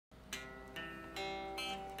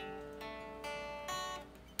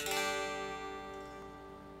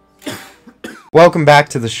Welcome back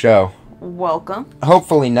to the show. Welcome.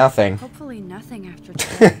 Hopefully nothing. Hopefully nothing after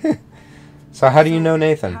today. So how do you know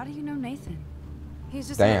Nathan? How do you know Nathan?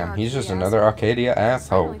 Damn, he's just another Arcadia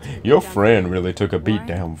asshole. Your friend really took a beat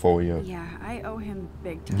down for you. Yeah, I owe him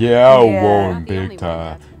big time. Yeah, I owe him big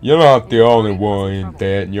time. You're not the only one in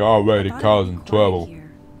that, and you're already causing trouble.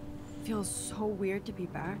 Feels so weird to be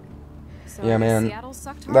back. Yeah, man,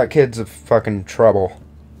 that kid's a fucking trouble.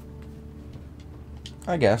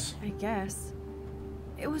 I guess.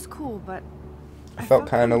 It was cool, but I felt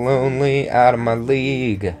kind of lonely, out of my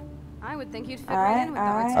league. I would think you'd fit right in with the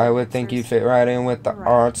art I would think you'd fit right in with the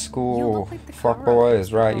art school. Fuck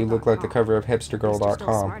boys, right? You look like the cover of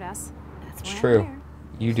hipstergirl.com. It's true.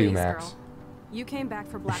 You do, Max. You came back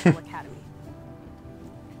for Blackwell Academy.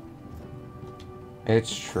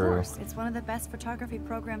 It's true. Of course, it's one of the best photography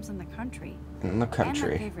programs in the country. In the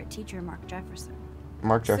country. And my favorite teacher, Mark Jefferson.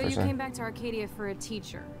 Mark So Jefferson. you came back to Arcadia for a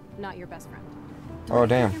teacher, not your best friend. Oh,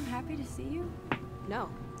 damn. I'm happy to see you. No.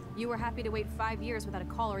 You were happy to wait 5 years without a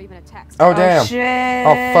call or even a text. Oh, damn. Oh, shit.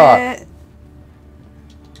 Oh, fuck.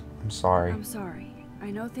 I'm sorry. I'm sorry.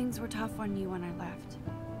 I know things were tough on you when I left.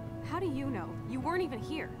 How do you know? You weren't even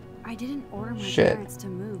here. I didn't order my Shit. parents to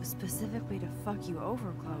move specifically to fuck you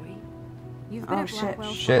over, Chloe. You've been Oh, at shit.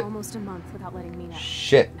 Blackwell Shit. for almost a month without letting me know.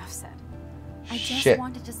 Shit. Enough said. I just Shit.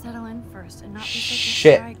 wanted to settle in first and not be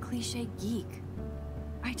Shit. such a shy, cliche geek.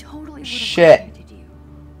 I totally would have Shit. protected you.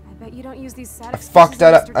 I bet you don't use these sad I excuses fucked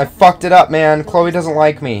that up. Mr. I Jefferson. fucked it up, man. Chloe doesn't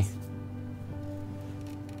like me.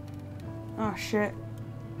 Oh, shit.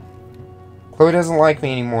 Chloe doesn't like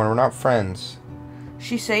me anymore. We're not friends.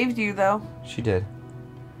 She saved you, though. She did.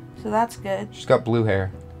 So that's good. She's got blue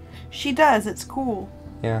hair. She does. It's cool.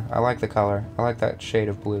 Yeah, I like the color. I like that shade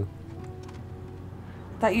of blue.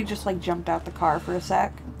 Thought you just, like, jumped out the car for a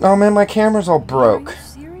sec. Oh, man, my camera's all broke. Are you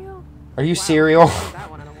cereal? Are you cereal?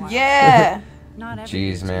 That one in a while. Yeah. Not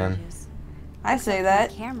everything Jeez, man. changes. I say My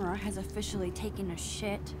that. camera has officially taken a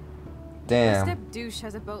shit. My Damn. step douche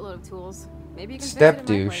has a boatload of tools. Maybe you can Step fix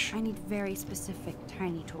it in my douche. I need very specific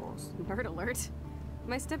tiny tools. place. Nerd alert.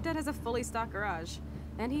 My stepdad has a fully stocked garage.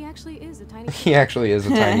 And he actually is a tiny He actually is a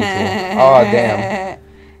tiny tool. Oh, damn.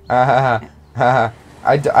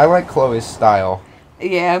 I like Chloe's style.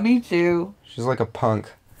 Yeah, me too. She's like a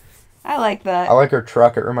punk. I like that. I like her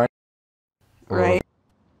truck. It reminds me. Right.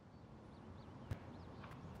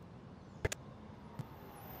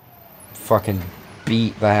 Fucking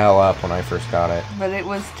beat the hell up when I first got it. But it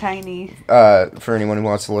was tiny. For anyone who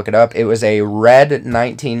wants to look it up, it was a red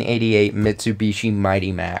 1988 Mitsubishi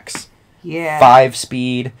Mighty Max. Yeah.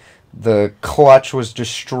 5-speed. The clutch was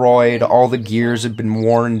destroyed. All the gears had been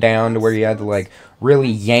worn down to where you had to like really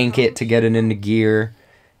yank it to get it into gear.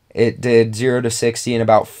 It did 0 to 60 in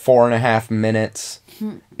about 4.5 minutes.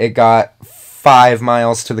 It got 5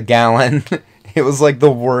 miles to the gallon. It was like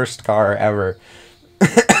the worst car ever.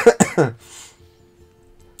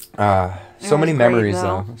 So many was memories great,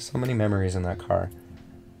 though. though. So many memories in that car.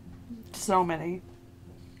 So many.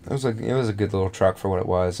 It was a good little truck for what it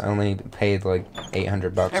was. I only paid like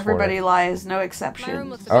 $800 for Everybody it. lies, no My room exceptions.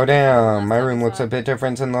 looks a Oh bit damn, different my than room last looks a time bit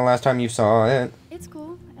different than the last time you saw it. It's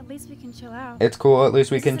cool. At least we can chill out. It's cool, at least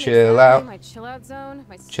we This can isn't chill exactly out. My chill out zone.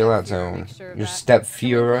 My Chill out step Fuhrer zone. makes sure of Your that. step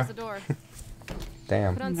Someone close Fuhrer. the door.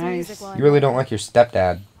 Damn. Put on some Nice. music while I You really wait. don't like your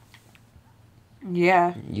stepdad.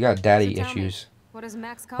 Yeah. You got daddy So tell me, issues. What does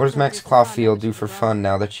Max What does Max Caulfield do for fun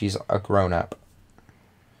now that she's a grown-up?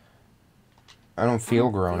 I don't feel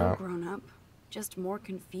grown up. Grown up. Just more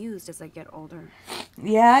confused as I get older.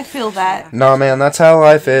 Yeah, I feel that. No, man, that's how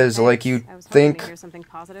life is. Like, you I was hoping to think, hear something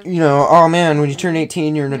positive. you know, oh man, when you turn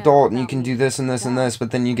 18, you're an adult and you can do this and this and this,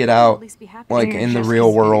 but then you get At out, least be happy. like, You're in the just real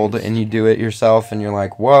confused. world and you do it yourself and you're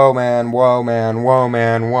like, whoa, man, whoa, man, whoa,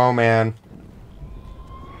 man, whoa, man.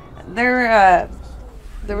 There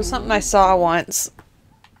was something I saw once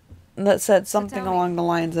that said something tell me. along the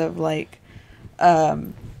lines of like, I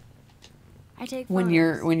take when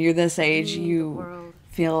you're this age, you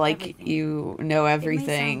feel like everything. you know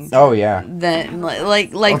everything. sound Oh, yeah. Then like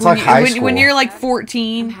It's when like high when school. you're like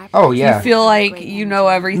 14, Oh, yeah. you feel like you know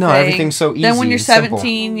everything. No, everything's so Then when easy you're and simple.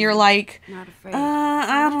 17, you're like, Not afraid.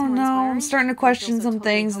 I don't know. I'm starting to question some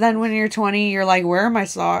things. Then when you're 20, you're like, where are my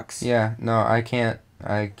socks? Yeah, no, I can't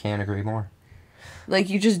agree more. Like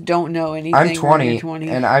you just don't know anything. I'm when 20, you're 20.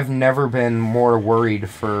 and I've never been more worried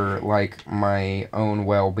for, like, my own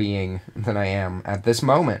well-being than I am at this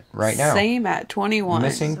moment, right now. Same at 21.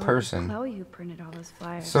 Missing So person. Chloe who printed all those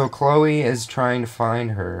flyers. So Chloe is trying to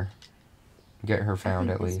find her. Get her I found,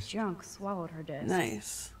 think at this least. junk swallowed her disc.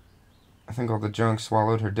 Nice. I think all the junk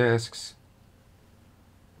swallowed her discs.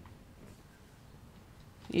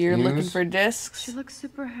 You're looking Use. for discs? She looks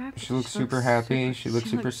super happy. She looks super happy. She looks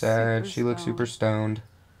super sad. She looks super stoned.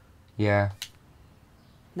 Yeah.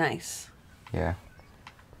 Nice. Yeah.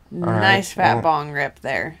 Nice fat well- bong rip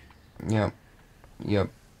there. Yep.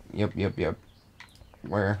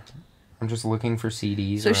 Where? I'm just looking for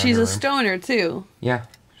CDs. So around she's her a room. stoner too. Yeah,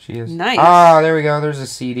 she is. Nice. Ah, there we go. There's a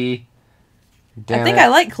CD. Damn I think it. I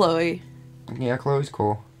like Chloe. Yeah, Chloe's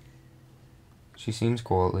cool. She seems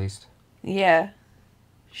cool at least. Yeah.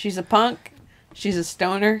 She's a punk. She's a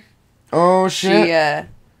stoner. Oh shit.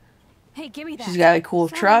 Hey, give me that. She's got a cool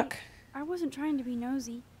Sorry. truck. I wasn't trying to be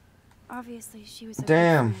nosy. Obviously, she was a good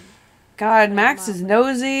Damn. friend. God, Max is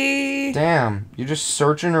nosy. Damn, you're just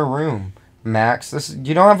searching her room, Max.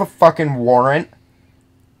 You don't have a fucking warrant.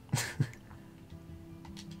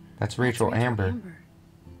 That's Rachel Amber.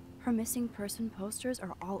 Her missing person posters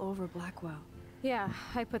are all over Blackwell. Yeah,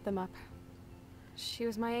 I put them up. She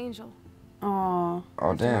was my angel. Aw. Oh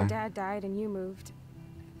After my damn. dad died and you moved,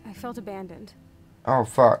 I felt abandoned. Oh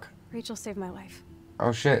fuck. Rachel saved my life.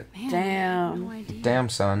 Oh shit. Man, Damn. No idea. Damn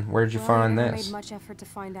son, where'd you Well, I find never this? made much effort to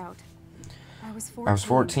find out. I was 14. I was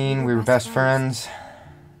 14. We were best friends.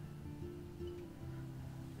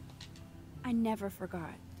 I never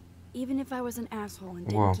forgot. Even if I was an asshole and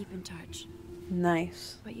didn't Whoa. keep in touch.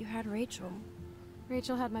 Nice. But you had Rachel.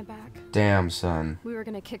 Rachel had my back. Damn son. We were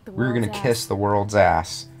gonna kick the We were world's gonna ass. kiss the world's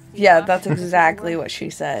ass. Yeah, that's exactly what she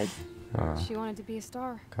said. She wanted to be a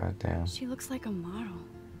star. God damn. She looks like a model.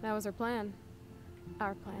 That was her plan.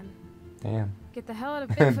 Our plan. Damn. Get the hell out of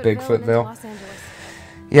Bigfootville, and into Bigfootville. Los Angeles.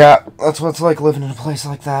 Yeah, that's what it's like living in a place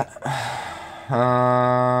like that.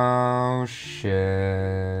 Oh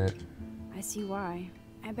shit. I see why.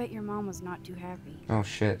 I bet your mom was not too happy. Oh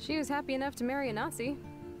shit. She was happy enough to marry a Nazi.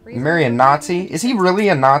 Marry a Nazi? Is he really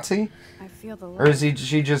a Nazi? I feel the Or is he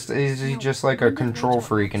just like a control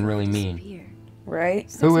freak and really mean? Right?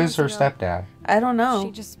 6 Who is months her ago, stepdad? I don't She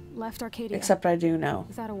know. just left Arcadia. Except I do know.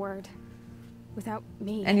 without a word. Without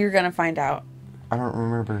me. And you're gonna find out. I don't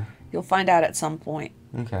remember. You'll find out at some point.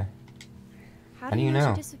 Okay. How do you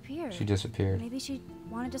know? She disappeared? She disappeared. Maybe she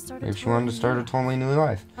wanted to start. Maybe she wanted to start a totally new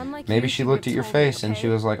life. Unlike Maybe you, she looked at your ripped my face and she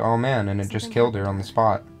was like, oh man, and it just Something killed her on the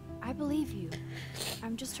spot. I believe you.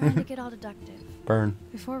 I'm just trying to get all deductive. Burn.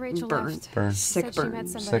 Before Rachel Burn. left, Burn. she Sick said she met burn.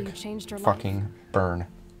 somebody Sick who changed her life. Fucking burn.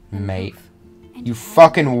 And Mate. poof. And You haven't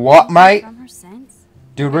fucking heard what, anything mate? From her since?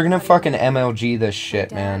 Dude, we're gonna fucking MLG this My shit,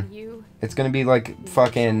 dad, man. You, It's gonna be like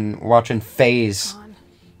fucking watching Phase. gone.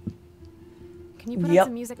 Can you put Yep. on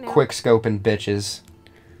some music now? Quick scoping bitches.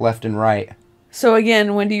 Left and right. So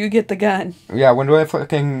again, when do you get the gun? Yeah, when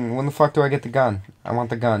the fuck do I get the gun? I want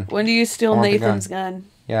the gun. When do you steal I want the Nathan's gun?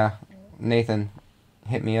 Yeah. Nathan,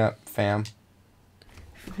 hit me up, fam.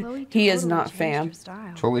 Chloe He is totally not changed fam. her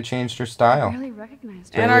style. Totally changed her I style. barely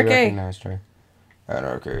recognized her. Barely Anarchy. recognized her.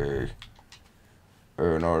 Anarchy.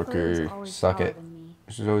 Chloe was Anarchy. always Suck taller it. than me.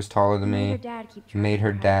 She's always taller than Made her me. dad keep track Made of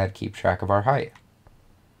her height. dad keep track of our height.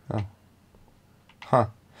 Oh. Huh.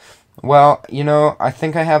 Well, you know, I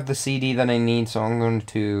think I have the CD that I need, so I'm going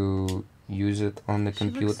to use it on the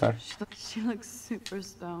computer. She looks super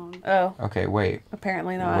stoned. Oh, Okay, wait.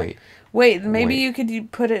 apparently not. Wait. Wait, maybe Wait. you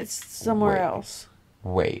could put it somewhere Wait. else.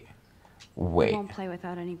 Wait. It Wait. won't play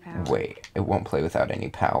without any power. Wait. It won't play without any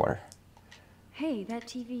power. Hey, that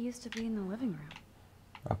TV used to be in the living room.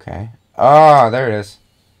 Okay. Ah, there it is.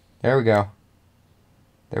 There we go.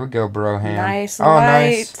 There we go, bro ham. Nice Oh,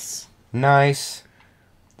 nice. lights. Nice.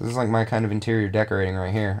 This is like my kind of interior decorating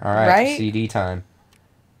right here. Alright, Right? CD time.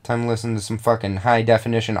 Time to listen to some fucking high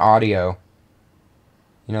definition audio.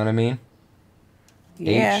 You know what I mean?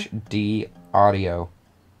 Yeah. HD audio.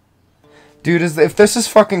 Dude, if this is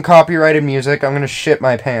fucking copyrighted music, I'm gonna shit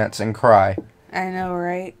my pants and cry. I know,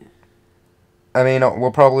 right? I mean,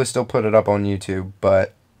 we'll probably still put it up on YouTube,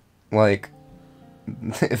 but, like,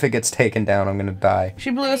 if it gets taken down, I'm gonna die. She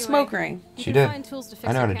blew a Anyway. smoke ring. You She can did. Find tools to fix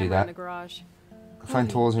I know your how to do camera in that. the garage. Find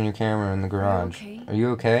tools in your camera in the garage. okay? Are you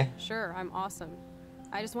okay? Sure, I'm awesome.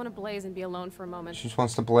 I just want to blaze and be alone for a moment. She just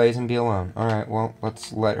wants to blaze and be alone. Alright, well,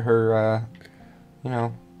 let's let her, you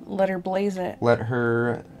know, Let her blaze it. let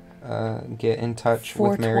her, get in touch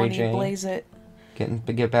with Mary 420 Jane. blaze it.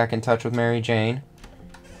 Get back in touch with Mary Jane.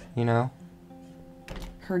 You know?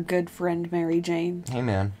 Her good friend Mary Jane. Hey,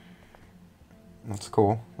 man. That's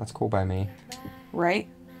cool. That's cool by me. Right?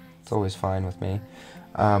 It's always fine with me.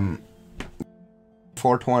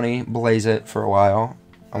 420, blaze it for a while.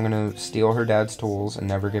 I'm gonna steal her dad's tools and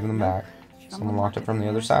never give them back. Someone locked it from the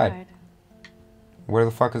other side. Where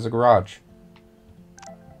the fuck is the garage?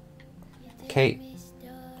 Kate.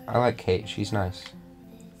 I like Kate. She's nice.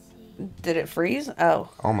 Did it freeze? Oh.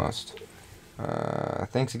 Almost.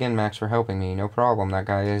 Thanks again, Max, for helping me. No problem. That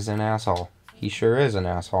guy is an asshole. He sure is an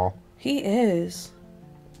asshole. He is.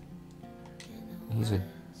 He's a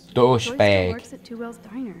Joy still douchebag. works at Two Whales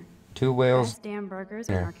Diner. Two Whales. Best damn burgers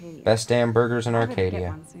in Yeah. Arcadia. Best damn burgers in I better get Arcadia.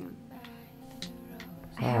 one soon.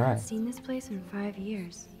 I All haven't right. seen this place in 5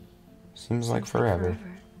 years. Seems like Seems forever.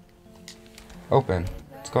 Open.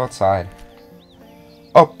 Let's go outside.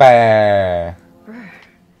 Open! Brr.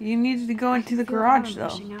 You needed to go into the I feel garage, I'm though.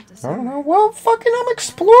 rushing out to I don't summer. know. Well, fucking, I'm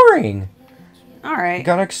exploring! You Alright.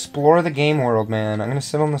 gotta explore the game world, man. I'm gonna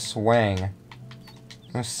sit on the swang. I'm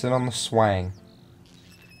gonna sit on the swang.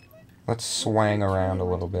 Let's swang around a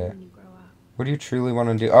little bit. When you grow up. What do you truly want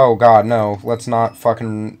to do? Oh, God, no. Let's not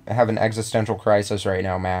fucking have an existential crisis right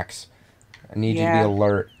now, Max. I need you to be Yeah.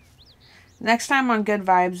 alert. Next time on Good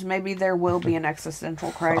Vibes, maybe there will be an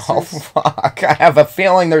existential crisis. Oh, fuck. I have a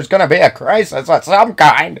feeling there's gonna be a crisis of some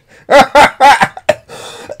kind.